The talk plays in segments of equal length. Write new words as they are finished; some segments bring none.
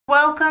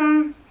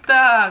Welcome,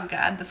 oh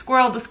God, the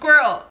squirrel.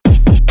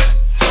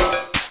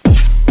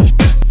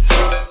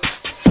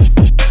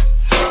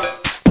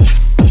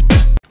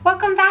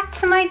 Welcome back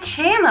to my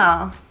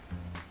channel.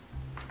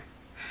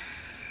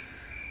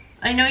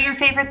 I know your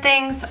favorite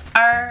things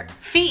are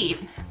feet,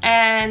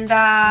 and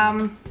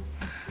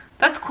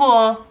that's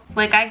cool.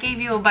 Like, I gave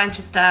you a bunch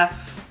of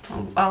stuff.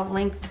 I'll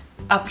link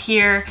up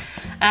here,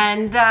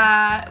 and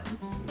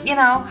you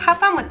know, have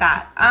fun with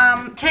that.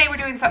 Today we're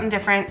doing something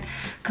different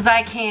because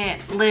I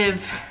can't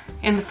live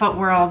in the foot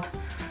world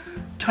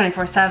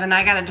 24/7.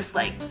 I gotta just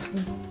like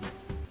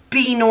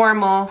be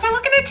normal. We're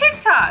looking at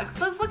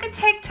TikToks. Let's look at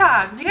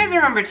TikToks. You guys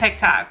remember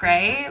TikTok,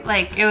 right?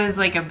 Like, it was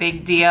like a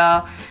big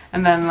deal.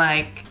 And then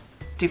like,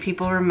 do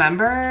people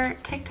remember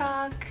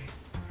TikTok?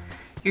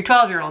 Your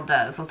 12-year-old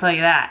does, I'll tell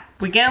you that.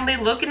 We're gonna be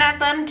looking at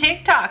them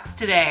TikToks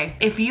today.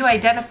 If you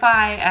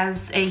identify as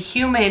a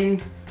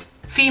human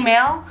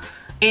female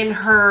in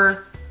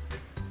her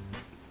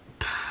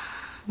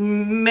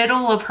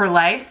middle of her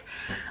life,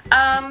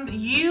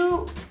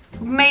 you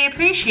may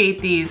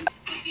appreciate these.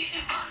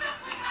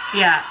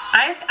 Yeah,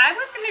 I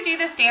was gonna do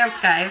this dance,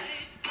 guys.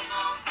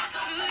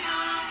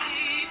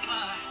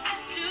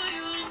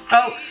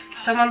 Oh,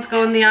 someone's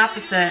going the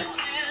opposite.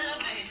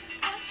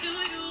 You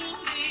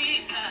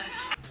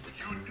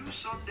knew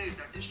someday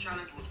that this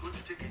challenge was going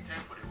to take a turn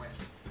for the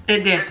West.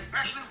 It did.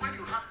 Especially when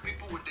you have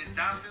people with the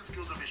dancing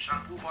skills of a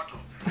shampoo bottle.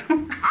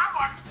 Come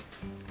on!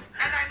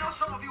 And I know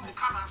some of you will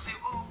come and say,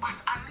 oh, but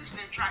at least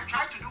they try.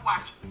 Try to do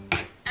what?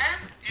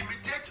 And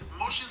imitate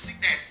motion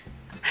sickness.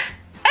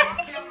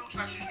 One girl looks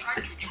like she's trying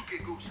to juke a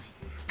ghost.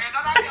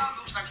 Another girl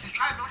looks like she's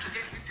trying not to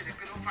get hit in a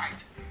pillow fight.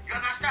 You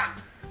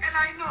understand? And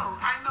I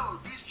know,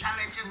 these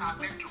challenges are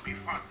meant to be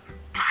fun.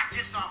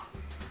 Practice up.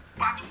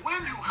 But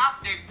when you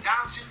have the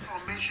dancing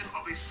formation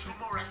of a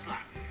sumo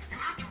wrestler, you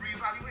have to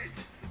reevaluate.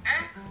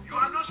 You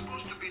are not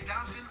supposed to be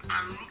dancing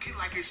and looking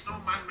like a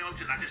snowman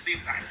melting at the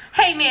same time.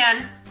 Hey,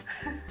 man.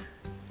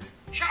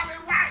 Charlie,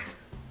 why?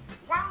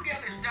 One girl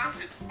is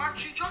dancing, but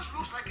she just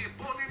looks like a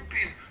bowling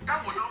pin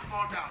that will not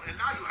fall down, and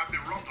now you have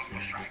been robbed of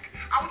your strike.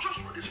 I will just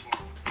throw this for you.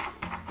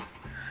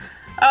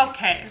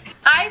 Okay.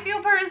 I feel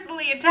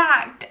personally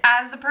attacked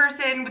as a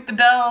person with the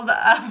build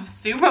of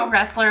sumo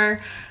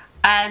wrestler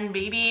and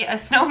maybe a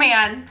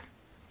snowman.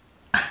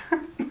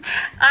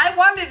 I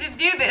wanted to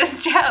do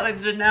this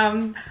challenge and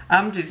now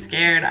I'm too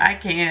scared. I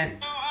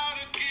can't.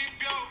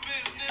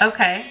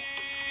 Okay.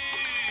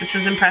 This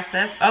is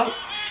impressive. Oh.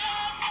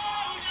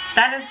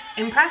 That is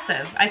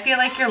impressive. I feel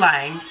like you're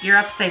lying. You're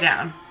upside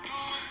down.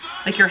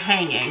 Like you're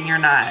hanging. You're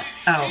not.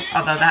 Oh,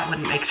 although that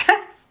wouldn't make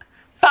sense.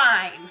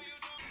 Fine.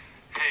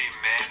 Hey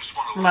man, just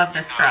want to love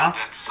this girl.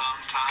 That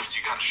sometimes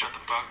you gotta shut the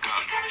fuck up.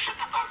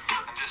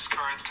 And this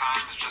current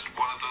time is just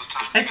one of those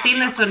times. I've seen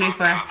this one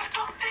before.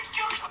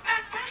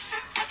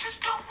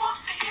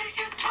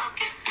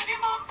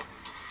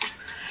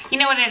 You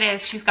know what it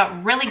is? She's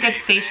got really good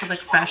facial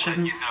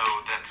expressions.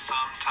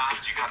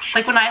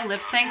 Like when I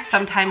lip sync,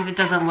 sometimes it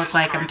doesn't look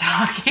like I'm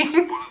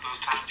talking.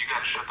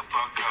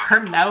 Her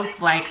mouth,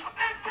 like.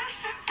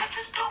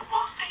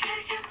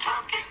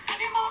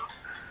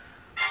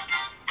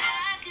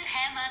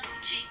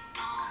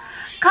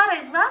 God,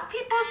 I love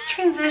people's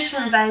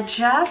transitions. I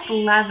just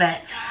love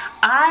it.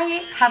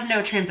 I have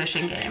no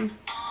transition game.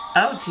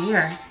 Oh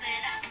dear.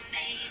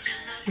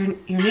 You're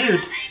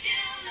nude.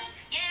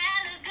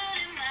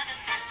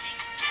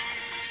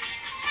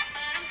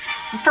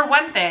 For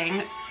one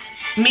thing,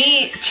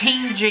 me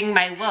changing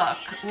my look,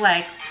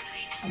 like,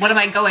 what am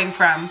I going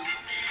from?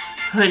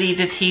 Hoodie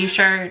to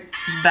t-shirt,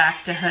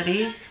 back to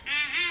hoodie.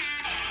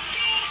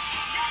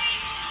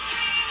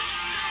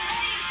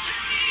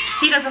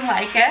 He doesn't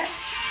like it.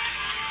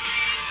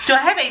 Do I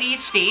have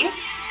ADHD?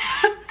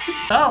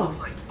 Oh. It's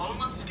like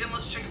boneless,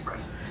 skinless chicken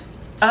breast.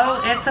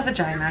 Oh, it's a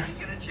vagina.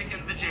 You're making a chicken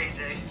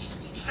vajayjay.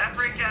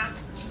 Paprika,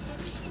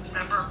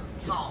 pepper,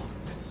 salt.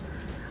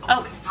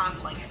 Oh.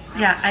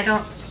 Yeah, I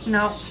don't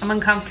know. I'm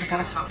uncomfortable.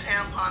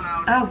 Tampon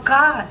out. Oh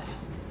God.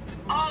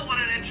 Oh, what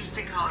an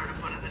interesting color to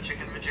put in the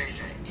chicken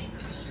vajayjay.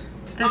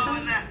 This and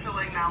is that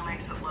filling now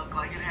makes it look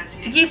like it has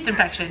yeast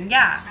infection.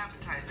 Yeah.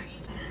 Appetizing.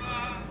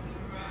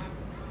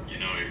 You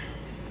know,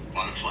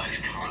 butterflies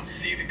can't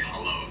see the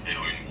color of their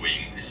own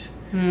wings.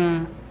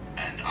 Hmm.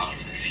 And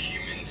us as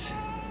humans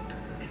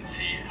can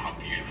see how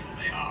beautiful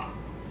they are.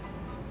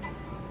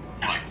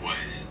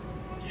 Likewise,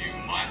 you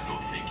might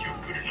not think you're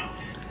good enough,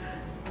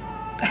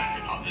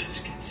 but others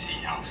can see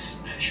how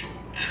special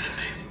and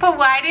amazing. But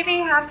why did he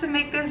have to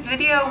make this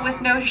video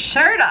with no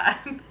shirt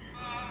on?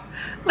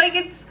 Like,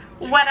 it's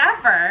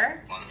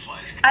whatever.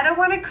 I don't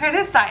want to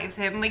criticize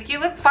him. Like, you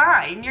look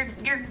fine. You're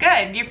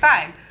good. You're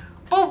fine.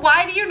 But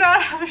why do you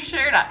not have a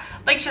shirt on?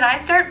 Like, should I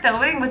start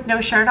filming with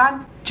no shirt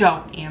on?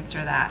 Don't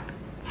answer that.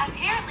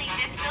 Apparently,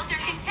 this filter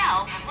can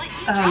tell what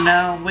you Oh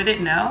no, would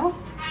it know?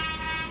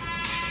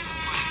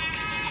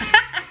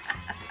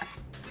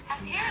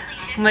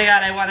 Oh my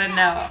God, I want to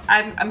know.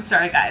 I'm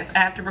sorry guys, I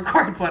have to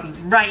record one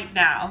right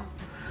now.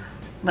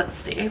 Let's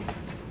see.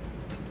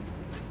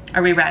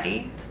 Are we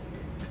ready?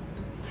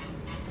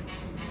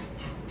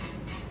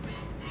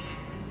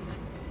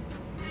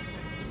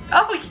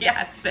 Oh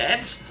yes,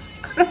 bitch.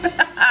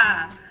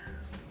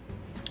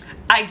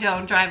 I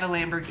don't drive a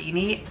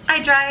Lamborghini.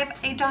 I drive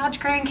a Dodge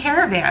Grand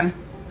Caravan.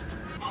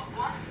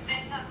 One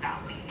thing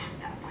about me is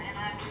that when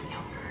I was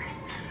younger,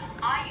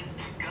 I used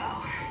to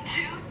go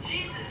to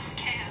Jesus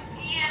camp.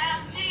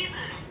 Yeah,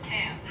 Jesus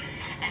camp.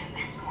 And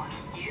this one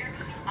year,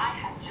 I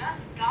had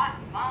just got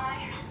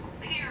my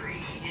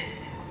period.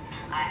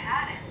 I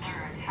hadn't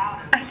learned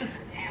how to put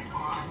a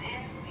tampon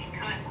in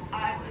because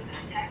I was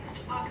a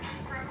textbook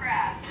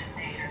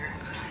procrastinator.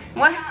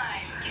 What?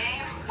 Time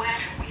came when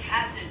we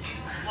had to do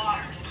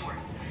water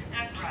sports.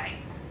 That's right.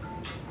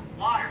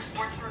 Water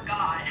sports for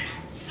God.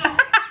 So,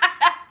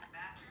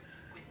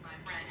 bathroom with my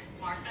friend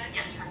Martha.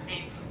 Yes, her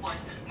name was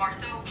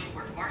Martha. We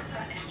were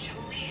Martha and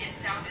Julie. It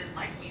sounded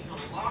like we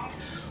belonged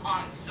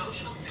on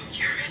Social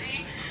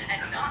Security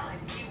and not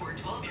like we were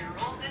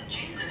 12-year-olds at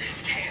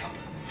Jesus camp.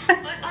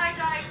 But I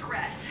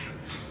digress.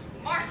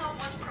 Martha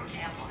was pro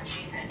tampon.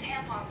 She said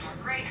tampons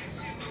were great,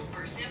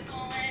 super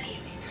simple and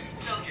easy.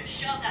 So just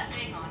shove that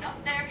thing on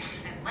up there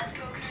and let's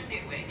go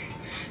canoeing.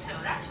 So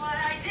that's what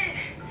I did.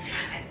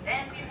 And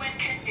then we went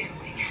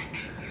canoeing.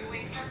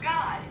 Canoeing for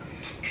God.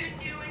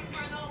 Canoeing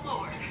for the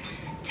Lord.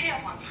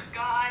 Tampons for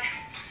God.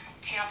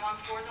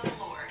 Tampons for the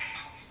Lord.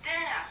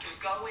 Then after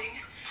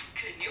going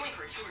canoeing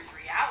for 2 or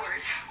 3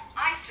 hours,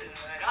 I stood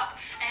up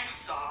and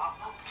saw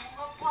a pool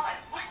of blood.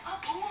 What?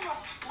 A pool of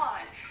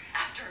blood?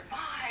 After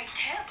my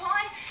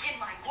tampon in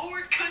my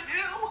Lord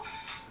canoe?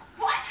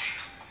 What?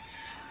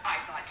 I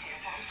thought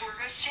tampons were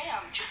a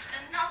sham, just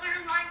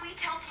another lie we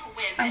tell to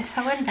women. I'm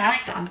so I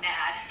invested. got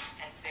mad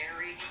and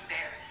very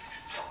embarrassed,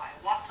 so I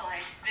walked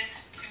like this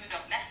to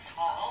the mess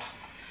hall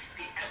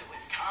because it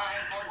was time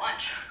for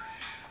lunch.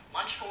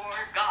 Lunch for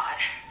God.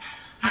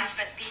 I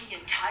spent the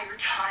entire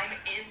time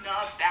in the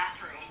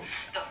bathroom.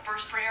 The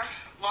first prayer,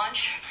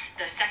 lunch.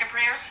 The second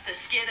prayer, the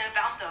skit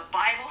about the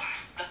Bible.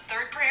 The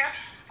third prayer,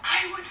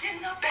 I was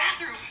in the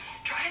bathroom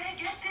trying to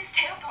get this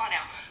tampon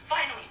out.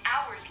 Finally,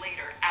 hours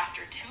later,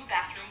 after 2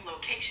 bathroom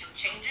location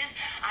changes,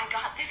 I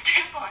got this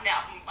tampon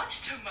out.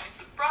 Much to my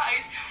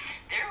surprise,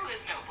 there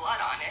was no blood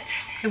on it.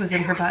 It was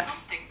in her butt.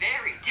 Something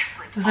very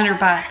different. It was in her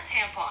on butt. that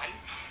tampon.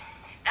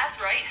 That's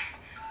right.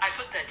 I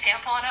put the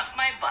tampon up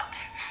my butt.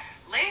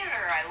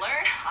 Later, I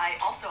learned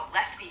I also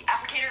left the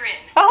applicator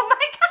in. Oh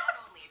my God.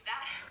 Not only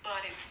that,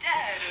 but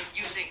instead of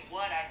using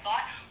what I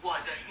thought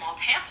was a small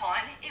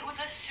tampon, it was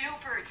a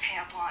super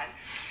tampon.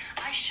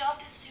 I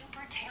shoved a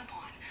super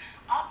tampon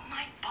up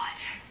my butt,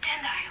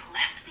 and I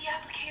left the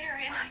applicator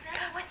in, and then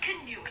I went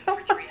canoeing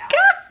for 3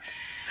 hours.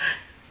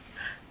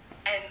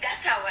 And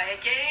that's how I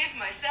gave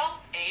myself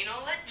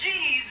anal at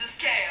Jesus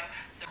camp.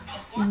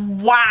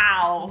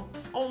 Wow.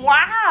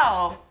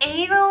 Wow.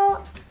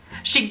 Anal.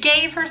 She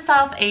gave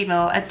herself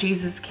anal at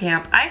Jesus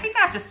camp. I think I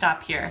have to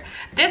stop here.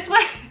 This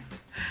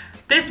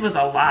was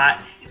a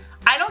lot.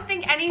 I don't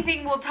think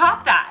anything will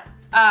top that.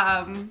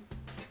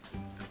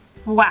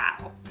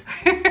 Wow.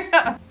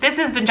 This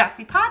has been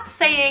Jocey Potts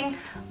saying,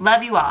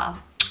 love you all.